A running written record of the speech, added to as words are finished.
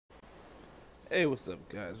Hey, what's up,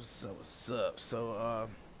 guys? What's up? What's up? So,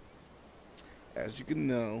 as you can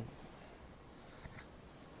know,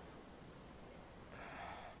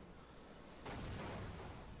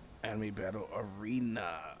 Anime Battle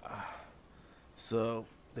Arena. So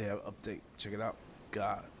they have an update. Check it out.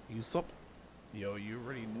 God, USOPP. Yo, you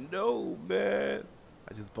already know, man.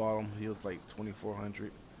 I just bought him. He was like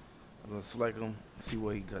 2,400. I'm gonna select him, see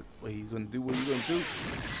what he got, what he's gonna do, what he's gonna do.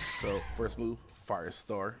 So first move,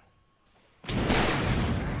 Firestar.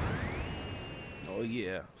 Oh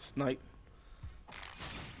yeah, snipe.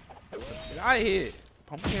 Get out of here.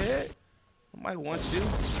 Pump your head. Nobody wants you.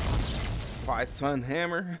 5-ton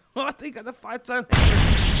hammer. Oh, they got the 5-ton hammer.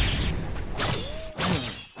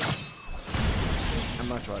 I'm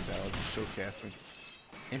not trying that. I was just showcasing.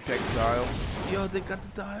 Impact dial. Yo, they got the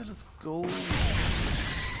dial. Let's go.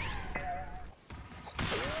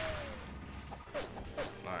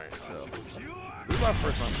 Alright, so this is my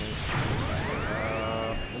first time playing.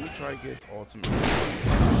 Let me try against ultimate.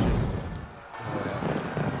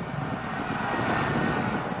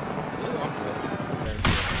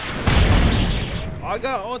 I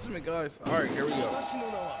got ultimate, guys. Alright, here we go.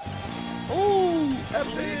 Oh,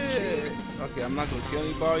 epic! Okay, I'm not gonna kill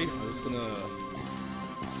anybody. I'm just gonna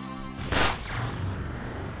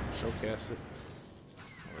showcase it.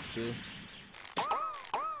 Or two.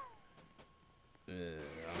 Yeah.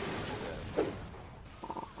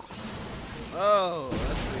 Oh,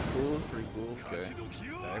 that's pretty cool. Pretty cool. Okay.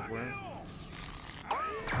 Backward.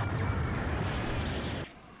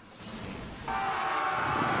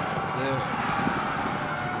 Yeah.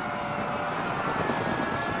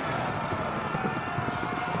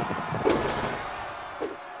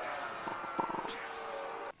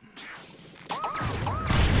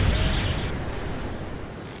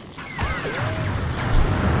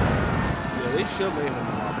 They should make him a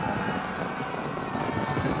lot better.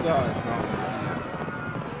 This guy is not good.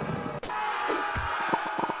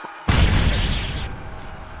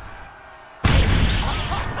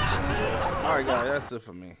 Alright guys, that's it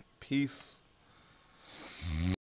for me. Peace.